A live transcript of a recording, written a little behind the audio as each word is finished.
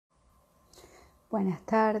Buenas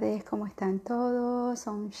tardes, ¿cómo están todos?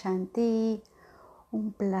 Son Shanti.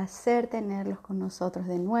 Un placer tenerlos con nosotros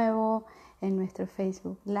de nuevo en nuestro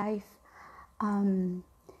Facebook Live.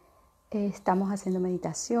 Estamos haciendo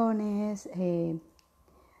meditaciones,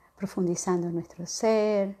 profundizando en nuestro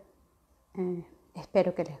ser.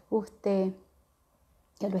 Espero que les guste,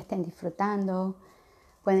 que lo estén disfrutando.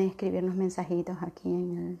 Pueden escribirnos mensajitos aquí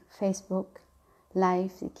en el Facebook Live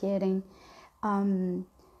si quieren.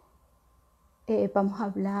 Vamos a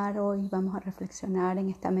hablar hoy, vamos a reflexionar en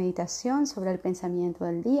esta meditación sobre el pensamiento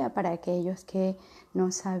del día para aquellos que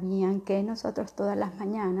no sabían que nosotros todas las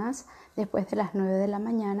mañanas, después de las 9 de la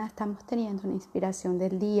mañana, estamos teniendo una inspiración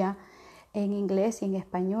del día en inglés y en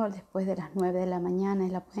español después de las 9 de la mañana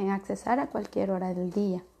y la pueden accesar a cualquier hora del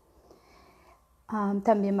día.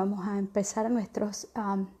 También vamos a empezar nuestros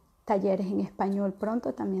talleres en español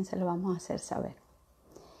pronto, también se lo vamos a hacer saber.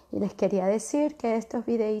 Y les quería decir que estos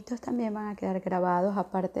videitos también van a quedar grabados,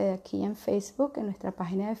 aparte de aquí en Facebook, en nuestra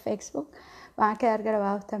página de Facebook, van a quedar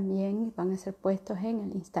grabados también y van a ser puestos en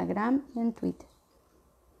el Instagram y en Twitter.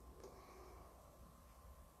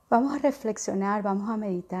 Vamos a reflexionar, vamos a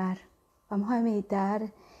meditar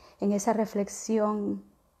en esa reflexión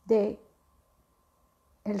de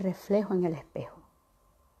el reflejo en el espejo.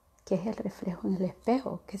 ¿Qué es el reflejo en el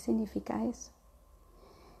espejo? ¿Qué significa eso?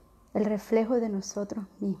 El reflejo de nosotros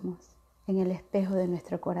mismos en el espejo de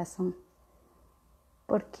nuestro corazón.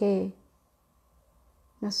 Porque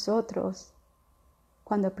nosotros,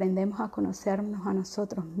 cuando aprendemos a conocernos a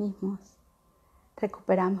nosotros mismos,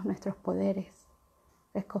 recuperamos nuestros poderes,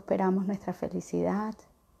 recuperamos nuestra felicidad,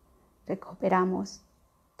 recuperamos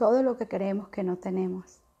todo lo que creemos que no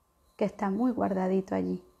tenemos, que está muy guardadito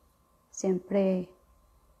allí. Siempre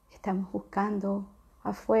estamos buscando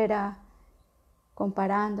afuera,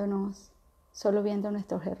 comparándonos, solo viendo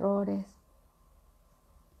nuestros errores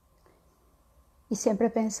y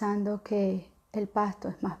siempre pensando que el pasto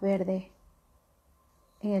es más verde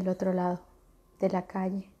en el otro lado de la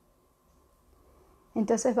calle.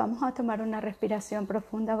 Entonces vamos a tomar una respiración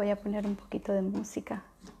profunda. Voy a poner un poquito de música.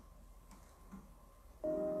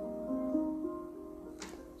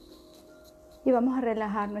 Y vamos a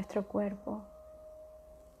relajar nuestro cuerpo.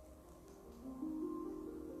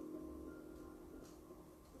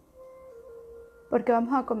 Porque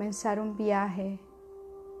vamos a comenzar un viaje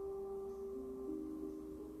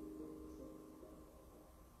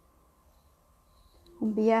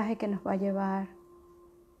que nos va a llevar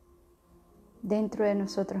dentro de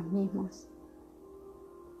nosotros mismos.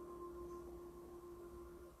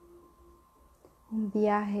 Un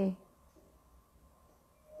viaje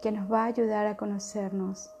que nos va a ayudar a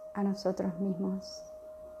conocernos a nosotros mismos.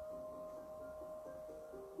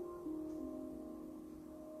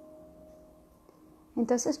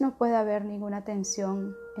 Entonces no puede haber ninguna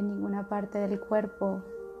tensión en ninguna parte del cuerpo,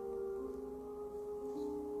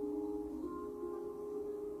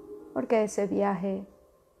 porque ese viaje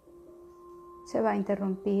se va a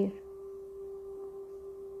interrumpir.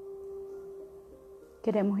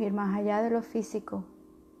 Queremos ir más allá de lo físico,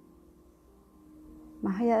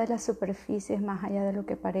 más allá de las superficies, más allá de lo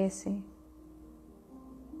que parece.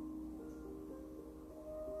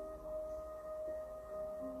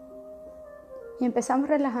 Y empezamos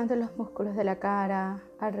relajando los músculos de la cara,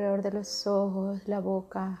 alrededor de los ojos, la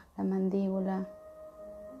boca, la mandíbula,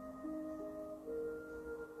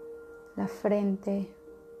 la frente.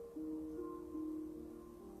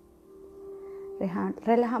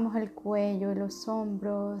 Relajamos el cuello y los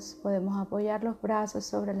hombros, podemos apoyar los brazos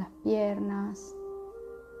sobre las piernas.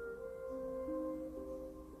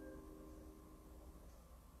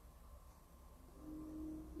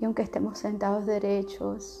 Y aunque estemos sentados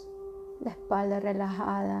derechos, la espalda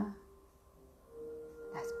relajada,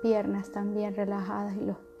 las piernas también relajadas y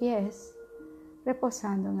los pies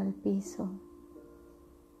reposando en el piso.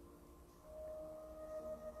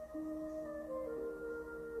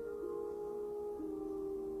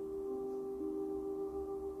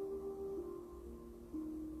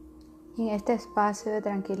 Y en este espacio de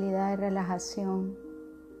tranquilidad y relajación,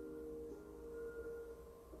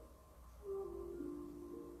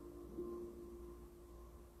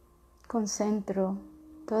 concentro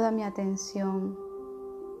toda mi atención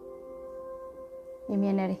y mi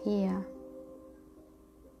energía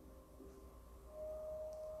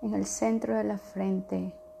en el centro de la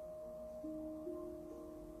frente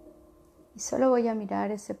y solo voy a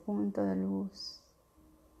mirar ese punto de luz.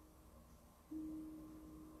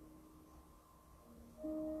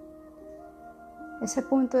 Ese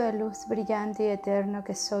punto de luz brillante y eterno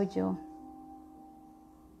que soy yo.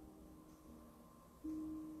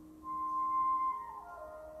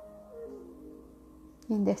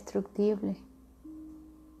 Indestructible,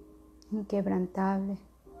 inquebrantable.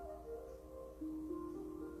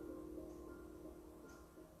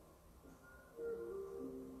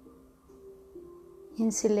 Y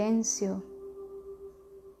en silencio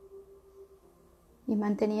y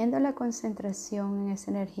manteniendo la concentración en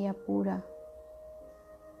esa energía pura,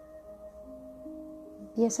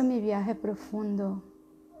 empiezo mi viaje profundo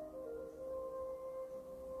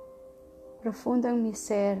en mi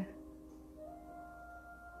ser,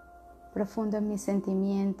 profundo en mis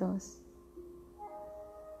sentimientos,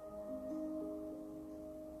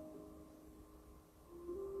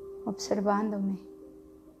 observándome.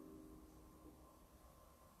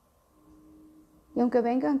 Y aunque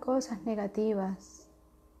vengan cosas negativas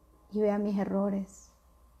y vea mis errores,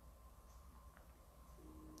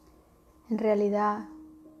 en realidad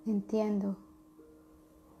entiendo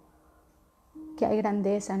que hay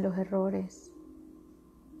grandeza en los errores,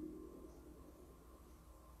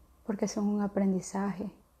 porque son un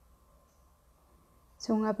aprendizaje.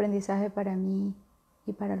 Son un aprendizaje para mí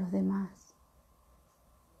y para los demás.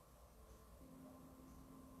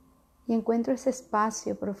 Y encuentro ese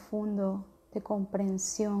espacio profundo de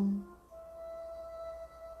comprensión,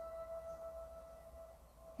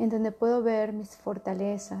 en donde puedo ver mis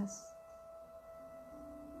fortalezas,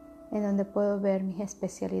 en donde puedo ver mis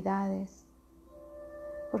especialidades,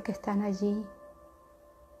 porque están allí.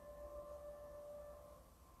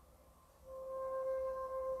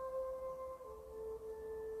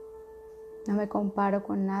 No me comparo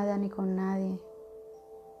con nada ni con nadie.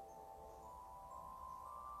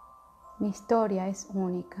 Mi historia es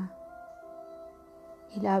única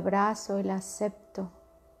y la abrazo y la acepto.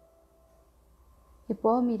 Y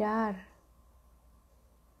puedo mirar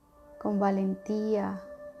con valentía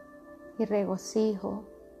y regocijo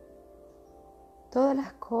todas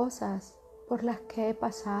las cosas por las que he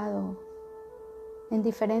pasado en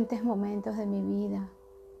diferentes momentos de mi vida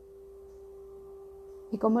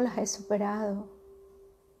y cómo las he superado.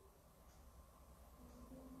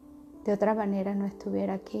 De otra manera no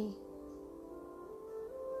estuviera aquí.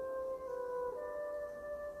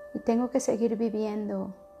 Y tengo que seguir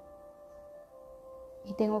viviendo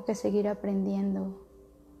y tengo que seguir aprendiendo.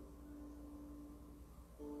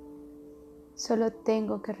 Solo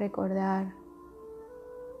tengo que recordar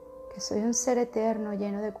que soy un ser eterno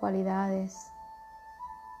lleno de cualidades,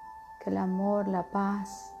 que el amor, la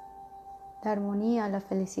paz, la armonía, la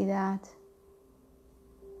felicidad,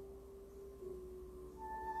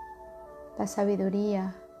 la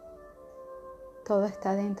sabiduría, todo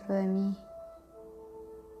está dentro de mí.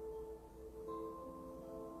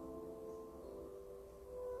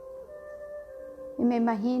 Y me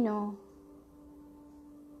imagino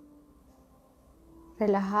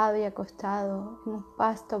relajado y acostado en un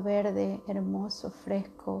pasto verde, hermoso,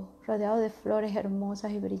 fresco, rodeado de flores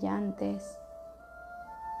hermosas y brillantes,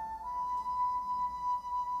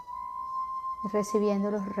 y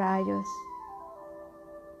recibiendo los rayos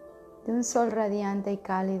de un sol radiante y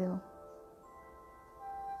cálido.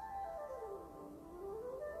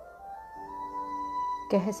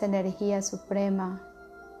 Que es esa energía suprema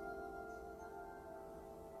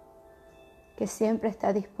que siempre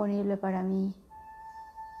está disponible para mí.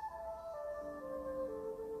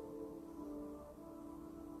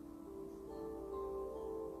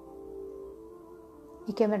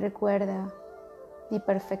 Y que me recuerda mi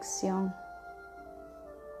perfección,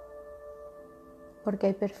 porque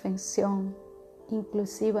hay perfección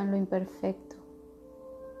inclusiva en lo imperfecto,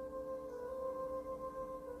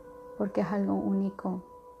 porque es algo único.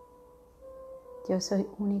 Yo soy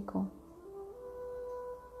único.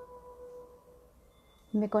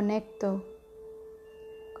 Me conecto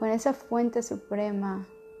con esa fuente suprema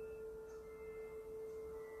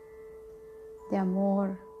de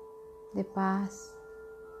amor, de paz,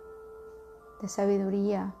 de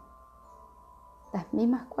sabiduría, las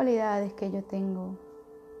mismas cualidades que yo tengo.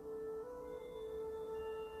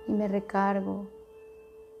 Y me recargo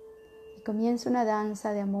y comienzo una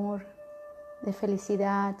danza de amor, de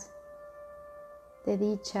felicidad, de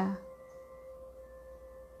dicha,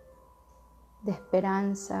 de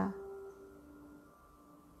esperanza.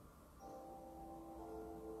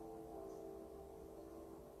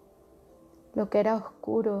 Lo que era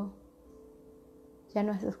oscuro ya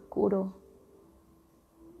no es oscuro.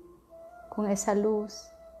 Con esa luz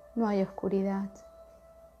no hay oscuridad.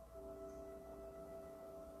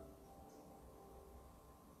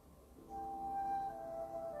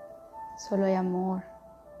 Solo hay amor,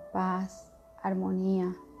 paz,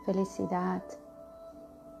 armonía, felicidad,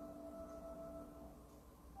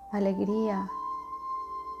 alegría,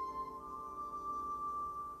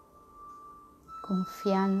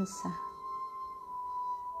 confianza.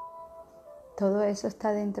 Todo eso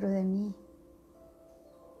está dentro de mí.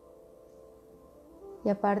 Y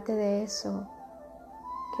aparte de eso,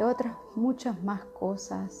 ¿qué otras muchas más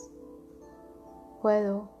cosas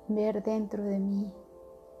puedo ver dentro de mí?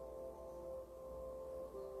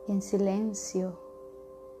 En silencio,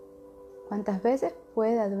 cuantas veces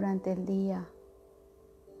pueda durante el día,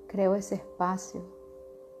 creo ese espacio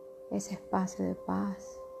de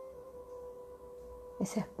paz,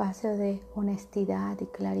 ese espacio de honestidad y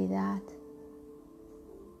claridad.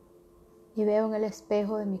 Y veo en el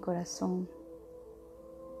espejo de mi corazón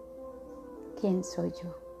quién soy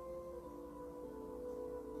yo.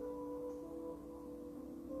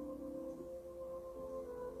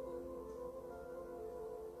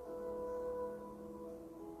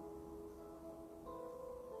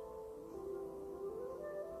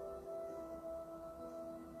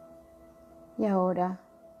 Y ahora,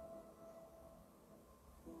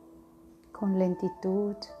 con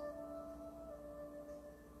lentitud,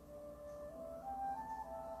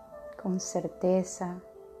 con certeza,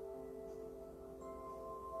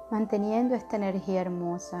 manteniendo esta energía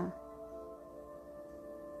hermosa,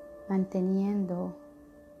 manteniendo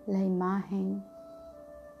la imagen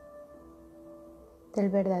del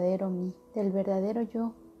verdadero mí, del verdadero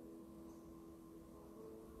yo.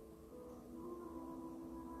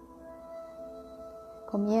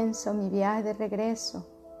 Comienzo mi viaje de regreso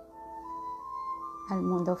al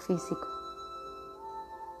mundo físico,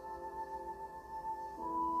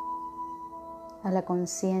 a la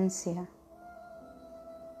conciencia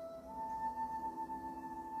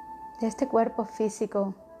de este cuerpo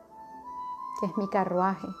físico que es mi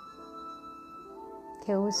carruaje,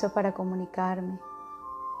 que uso para comunicarme,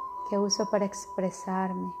 que uso para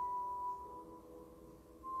expresarme,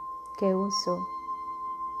 que uso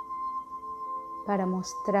para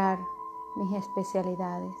mostrar mis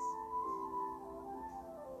especialidades.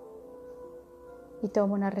 Y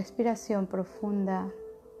tomo una respiración profunda.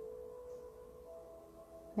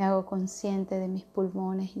 Me hago consciente de mis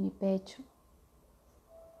pulmones y mi pecho.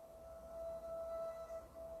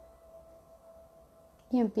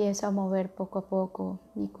 Y empiezo a mover poco a poco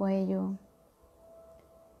mi cuello,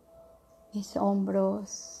 mis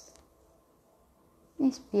hombros,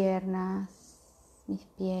 mis piernas, mis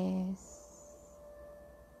pies.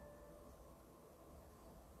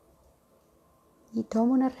 Y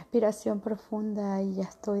tomo una respiración profunda y ya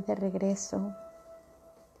estoy de regreso,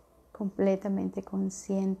 completamente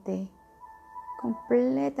consciente,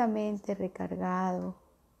 completamente recargado,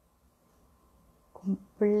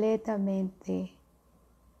 completamente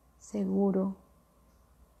seguro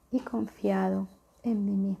y confiado en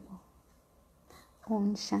mí mismo.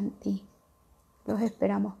 Om Shanti. Los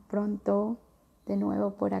esperamos pronto de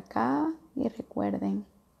nuevo por acá y recuerden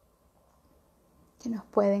que nos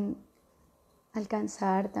pueden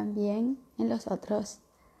alcanzar también en las otras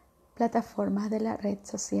plataformas de la red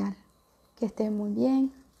social. Que estén muy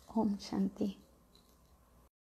bien. Om Shanti.